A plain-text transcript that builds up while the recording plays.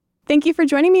Thank you for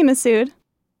joining me, Masood.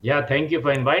 Yeah, thank you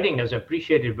for inviting us. I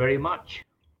appreciate it very much.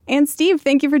 And Steve,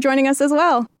 thank you for joining us as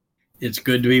well. It's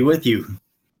good to be with you.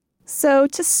 So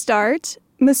to start,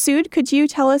 Masood, could you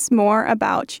tell us more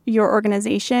about your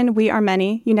organization, We Are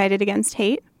Many, United Against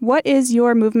Hate? What is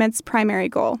your movement's primary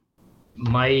goal?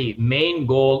 My main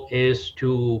goal is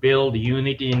to build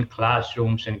unity in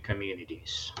classrooms and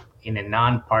communities in a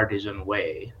nonpartisan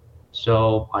way.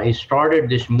 So I started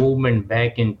this movement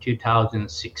back in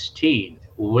 2016,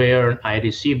 where I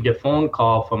received a phone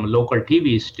call from a local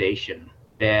TV station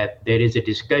that there is a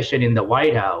discussion in the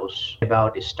White House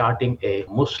about starting a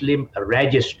Muslim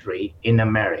registry in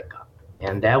America.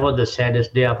 And that was the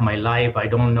saddest day of my life. I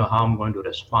don't know how I'm going to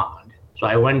respond. So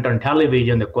I went on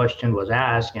television, the question was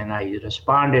asked, and I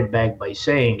responded back by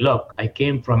saying, look, I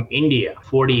came from India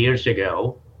 40 years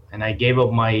ago, and I gave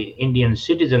up my Indian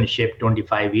citizenship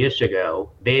 25 years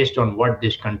ago based on what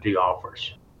this country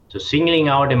offers. So singling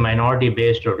out a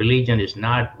minority-based religion is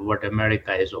not what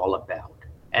America is all about.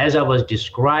 As I was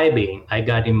describing, I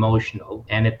got emotional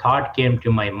and a thought came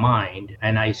to my mind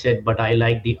and I said, but I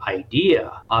like the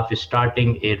idea of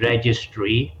starting a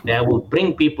registry that will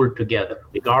bring people together,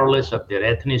 regardless of their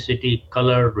ethnicity,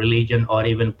 color, religion, or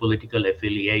even political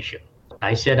affiliation.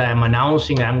 I said, I'm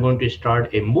announcing I'm going to start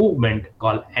a movement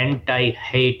called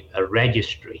Anti-Hate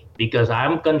Registry because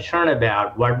I'm concerned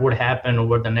about what would happen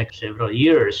over the next several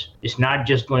years. It's not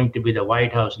just going to be the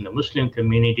White House and the Muslim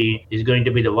community, it's going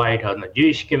to be the White House and the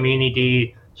Jewish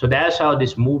community. So that's how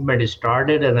this movement is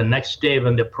started. And the next day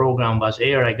when the program was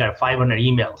aired, I got 500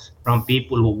 emails from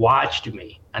people who watched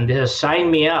me and they have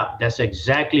signed me up. That's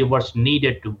exactly what's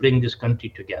needed to bring this country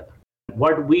together.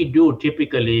 What we do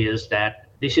typically is that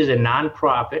this is a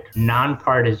nonprofit,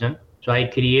 nonpartisan. So I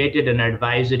created an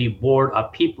advisory board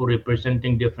of people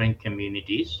representing different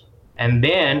communities. And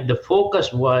then the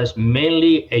focus was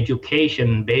mainly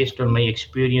education based on my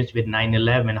experience with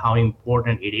 9/11, how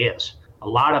important it is. A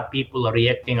lot of people are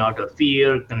reacting out of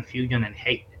fear, confusion, and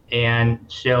hate. And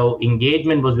so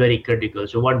engagement was very critical.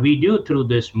 So what we do through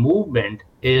this movement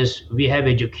is we have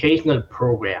educational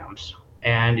programs.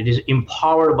 And it is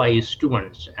empowered by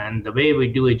students. And the way we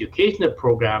do educational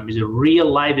program is real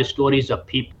life stories of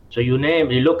people. So you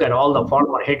look at all the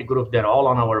former hate groups, they're all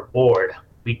on our board.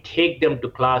 We take them to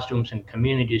classrooms and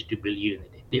communities to build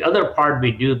unity. The other part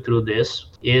we do through this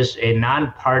is a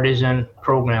nonpartisan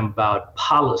program about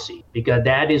policy, because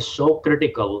that is so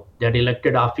critical that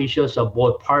elected officials of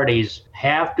both parties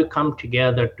have to come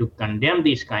together to condemn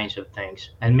these kinds of things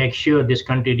and make sure this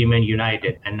country remains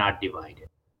united and not divided.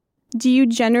 Do you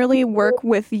generally work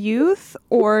with youth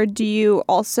or do you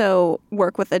also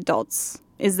work with adults?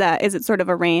 Is it sort of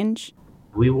a range?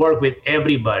 We work with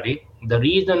everybody. The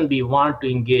reason we want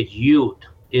to engage youth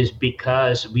is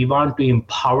because we want to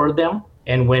empower them.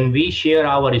 And when we share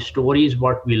our stories,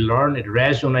 what we learn, it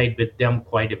resonates with them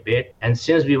quite a bit. And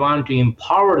since we want to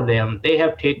empower them, they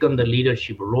have taken the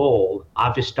leadership role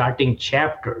of starting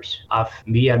chapters of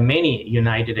We Are Many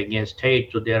United Against Hate.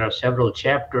 So there are several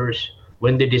chapters.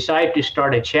 When they decide to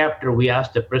start a chapter, we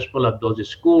ask the principal of those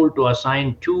schools to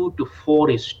assign 2 to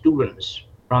 4 students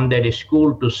from that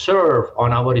school to serve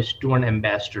on our student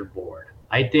ambassador board.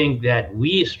 I think that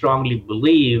we strongly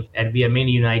believe at We Are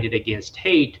Many United Against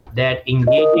Hate that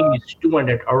engaging a student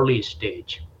at early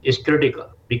stage is critical.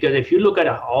 Because if you look at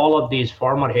all of these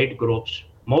former hate groups,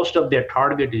 most of their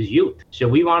target is youth. So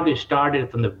we want to start it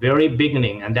from the very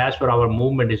beginning, and that's where our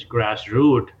movement is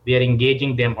grassroots. We are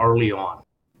engaging them early on.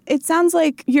 It sounds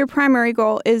like your primary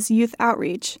goal is youth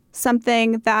outreach,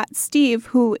 something that Steve,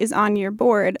 who is on your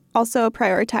board, also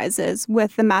prioritizes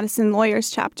with the Madison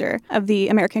Lawyers chapter of the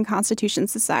American Constitution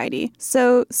Society.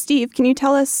 So, Steve, can you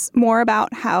tell us more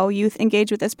about how youth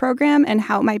engage with this program and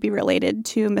how it might be related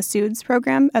to Masood's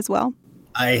program as well?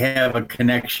 I have a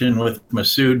connection with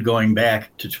Masood going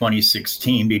back to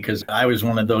 2016 because I was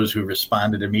one of those who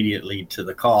responded immediately to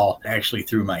the call, actually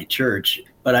through my church.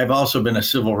 But I've also been a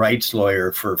civil rights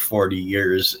lawyer for 40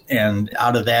 years, and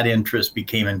out of that interest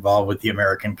became involved with the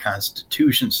American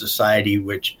Constitution Society,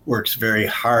 which works very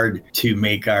hard to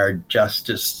make our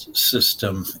justice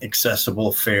system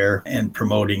accessible, fair, and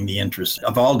promoting the interests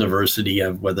of all diversity,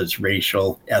 of whether it's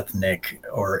racial, ethnic,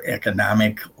 or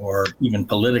economic, or even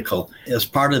political. As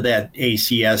part of that,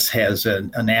 ACS has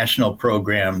a national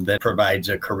program that provides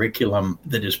a curriculum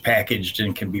that is packaged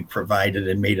and can be provided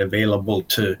and made available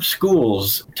to schools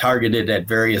schools targeted at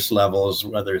various levels,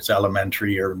 whether it's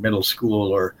elementary or middle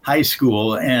school or high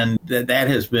school. And that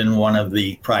has been one of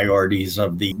the priorities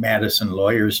of the Madison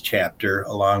Lawyers chapter,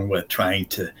 along with trying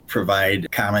to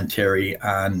provide commentary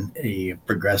on a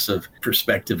progressive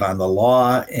perspective on the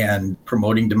law and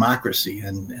promoting democracy.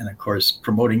 And of course,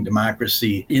 promoting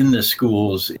democracy in the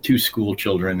schools to school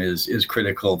children is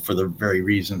critical for the very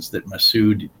reasons that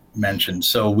Masood mentioned.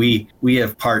 So we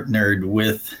have partnered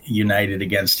with United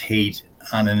Against Hate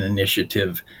on an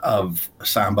initiative of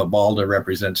Samba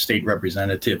Balda, state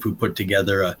representative, who put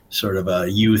together a sort of a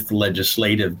youth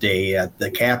legislative day at the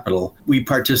Capitol. We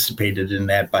participated in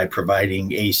that by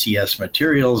providing ACS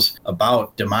materials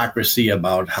about democracy,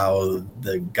 about how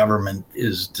the government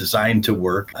is designed to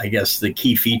work. I guess the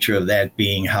key feature of that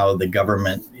being how the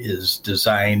government is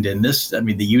designed. And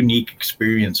the unique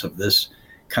experience of this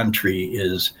country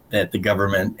is that the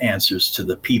government answers to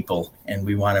the people. And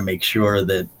we want to make sure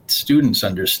that students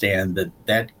understand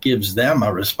that gives them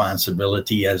a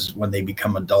responsibility as when they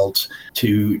become adults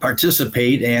to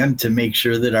participate and to make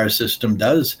sure that our system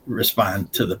does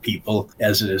respond to the people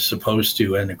as it is supposed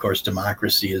to. And of course,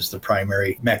 democracy is the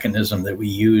primary mechanism that we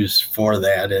use for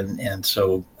that. And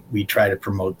so we try to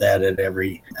promote that at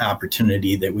every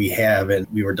opportunity that we have. And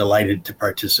we were delighted to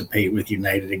participate with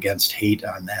United Against Hate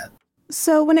on that.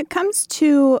 So when it comes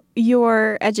to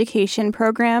your education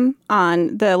program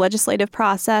on the legislative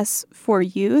process for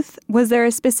youth, was there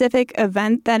a specific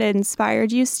event that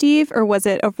inspired you, Steve, or was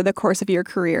it over the course of your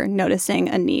career noticing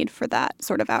a need for that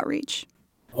sort of outreach?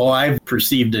 Well, I've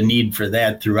perceived a need for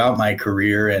that throughout my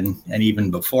career and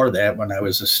even before that when I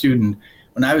was a student.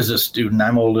 When I was a student,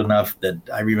 I'm old enough that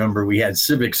I remember we had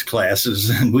civics classes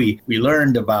and we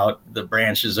learned about the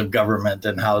branches of government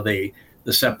and how the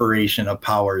separation of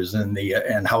powers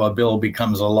and how a bill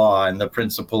becomes a law and the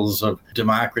principles of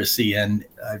democracy. And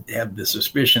I have the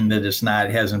suspicion that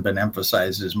it hasn't been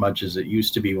emphasized as much as it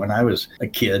used to be when I was a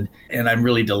kid. And I'm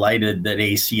really delighted that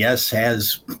ACS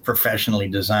has professionally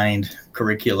designed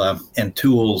curricula and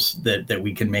tools that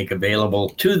we can make available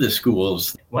to the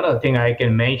schools. One other thing I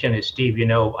can mention is, Steve,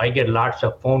 I get lots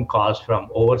of phone calls from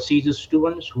overseas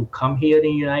students who come here in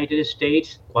the United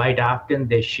States. Quite often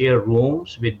they share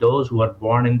rooms with those who are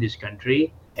born in this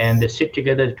country, and they sit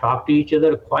together to talk to each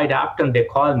other. Quite often they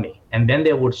call me, and then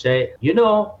they would say,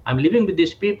 I'm living with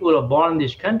these people who are born in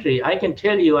this country. I can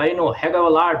tell you, I know a heck of a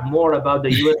lot more about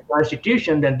the U.S.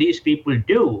 Constitution than these people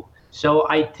do. So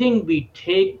I think we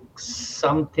take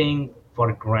something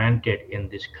for granted in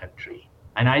this country.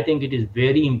 And I think it is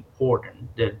very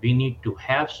important that we need to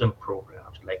have some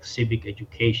programs like civic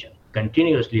education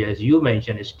continuously, as you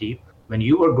mentioned, Steve. When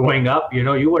you were growing up,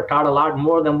 you were taught a lot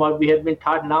more than what we have been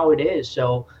taught nowadays.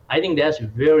 So I think that's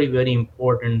very, very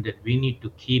important that we need to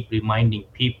keep reminding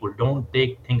people, don't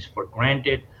take things for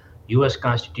granted. U.S.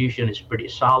 Constitution is pretty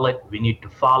solid. We need to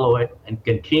follow it and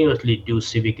continuously do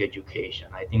civic education.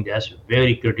 I think that's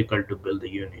very critical to build the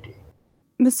unity.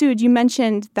 Masood, you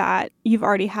mentioned that you've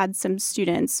already had some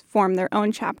students form their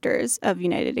own chapters of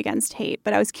United Against Hate,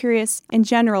 but I was curious, in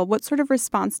general, what sort of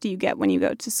response do you get when you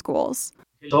go to schools?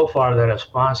 So far, the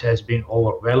response has been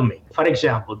overwhelming. For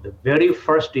example, the very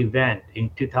first event in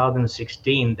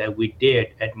 2016 that we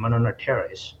did at Monona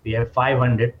Terrace, we had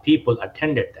 500 people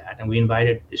attended that, and we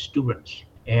invited the students.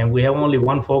 And we have only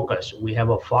one focus. We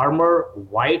have a former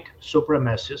white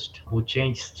supremacist who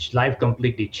changed his life,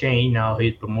 completely changed. Now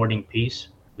he's promoting peace.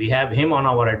 We have him on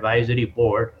our advisory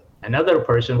board. Another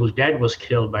person whose dad was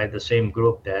killed by the same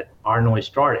group that Arno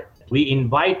started. We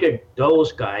invited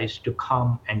those guys to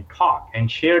come and talk and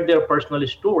share their personal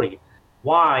story.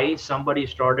 Why somebody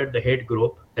started the hate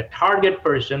group, the target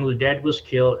person whose dad was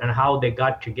killed, and how they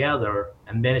got together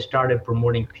and then started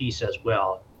promoting peace as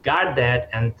well. Got that,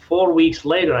 and 4 weeks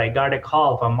later, I got a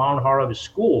call from Mount Horeb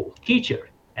school teacher,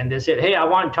 and they said, hey, I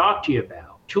want to talk to you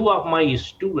about. 2 of my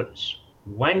students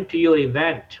went to your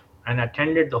event and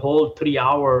attended the whole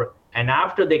 3-hour. And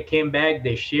after they came back,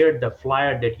 they shared the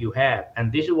flyer that you have.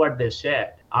 And this is what they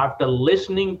said. After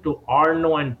listening to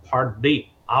Arno and Part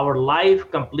B, our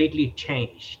life completely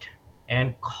changed.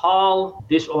 And call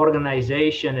this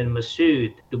organization and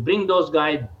Masood to bring those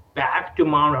guys back to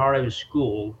Mount Horeb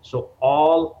School so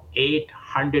all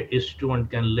 800 students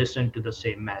can listen to the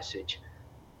same message.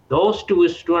 Those 2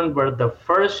 students were the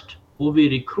first who we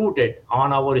recruited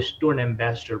on our student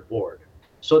ambassador board.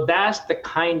 So that's the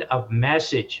kind of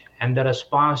message and the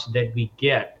response that we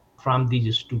get from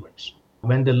these students.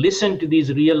 When they listen to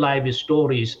these real life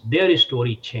stories, their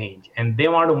story change, and they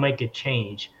want to make a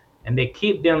change, and they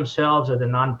keep themselves as a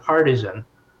nonpartisan,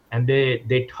 and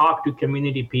they talk to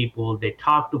community people, they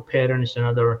talk to parents and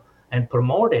other and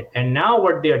promote it. And now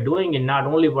what they are doing is not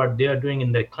only what they are doing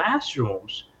in the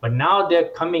classrooms, but now they're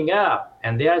coming up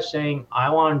and they are saying, I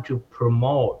want to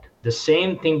promote the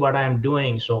same thing what I'm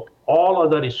doing. So all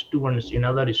other students in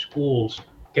other schools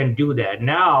can do that.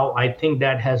 Now, I think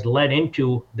that has led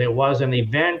into, there was an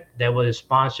event that was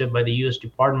sponsored by the U.S.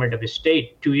 Department of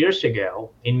State 2 years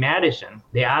ago in Madison.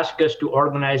 They asked us to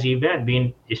organize the event,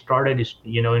 being started,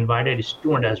 invited a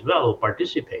student as well who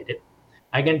participated.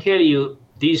 I can tell you,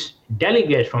 these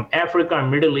delegates from Africa,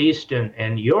 Middle East,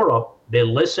 and Europe, they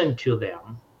listened to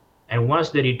them. And once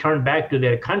they returned back to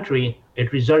their country,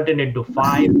 it resulted into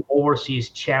 5 overseas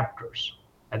chapters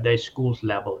at the school's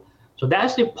level. So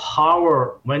that's the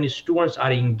power when the students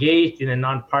are engaged in a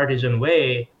nonpartisan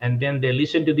way, and then they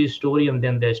listen to this story and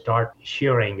then they start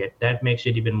sharing it. That makes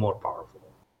it even more powerful.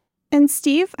 And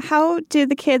Steve, how did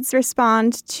the kids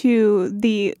respond to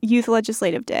the Youth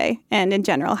Legislative Day? And in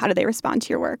general, how do they respond to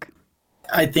your work?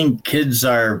 I think kids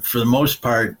are, for the most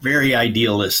part, very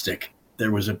idealistic.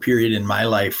 There was a period in my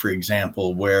life, for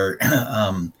example, where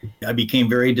I became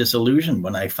very disillusioned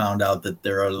when I found out that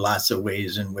there are lots of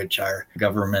ways in which our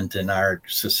government and our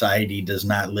society does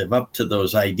not live up to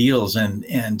those ideals.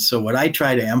 And so what I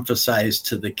try to emphasize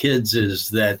to the kids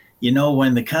is that,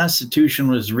 when the Constitution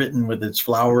was written with its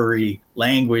flowery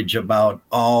language about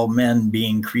all men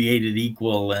being created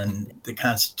equal and the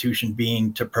Constitution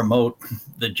being to promote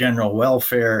the general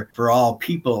welfare for all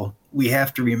people, we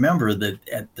have to remember that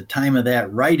at the time of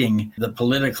that writing, the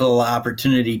political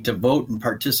opportunity to vote and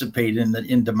participate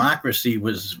in democracy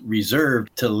was reserved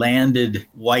to landed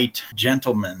white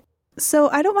gentlemen. So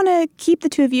I don't want to keep the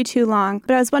two of you too long,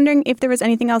 but I was wondering if there was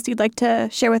anything else you'd like to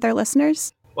share with our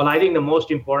listeners? Well, I think the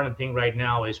most important thing right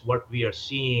now is what we are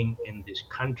seeing in this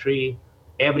country.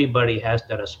 Everybody has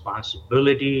the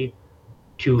responsibility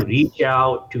to reach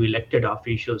out to elected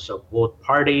officials of both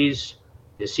parties.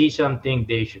 They see something,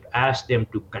 they should ask them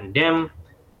to condemn,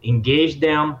 engage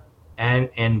them,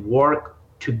 and work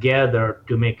together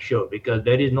to make sure, because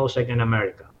there is no second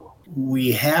America.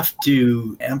 We have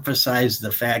to emphasize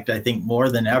the fact, I think more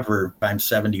than ever, I'm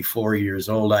 74 years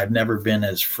old. I've never been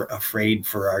as afraid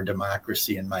for our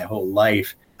democracy in my whole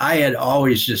life. I had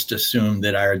always just assumed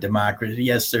that our democracy,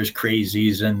 yes, there's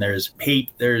crazies and there's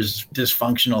hate, there's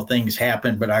dysfunctional things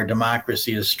happen, but our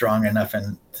democracy is strong enough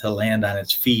to land on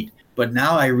its feet. But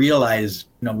now I realize,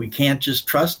 we can't just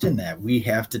trust in that. We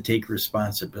have to take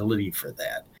responsibility for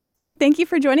that. Thank you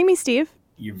for joining me, Steve.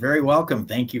 You're very welcome.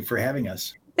 Thank you for having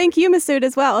us. Thank you, Masood,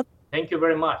 as well. Thank you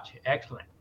very much. Excellent.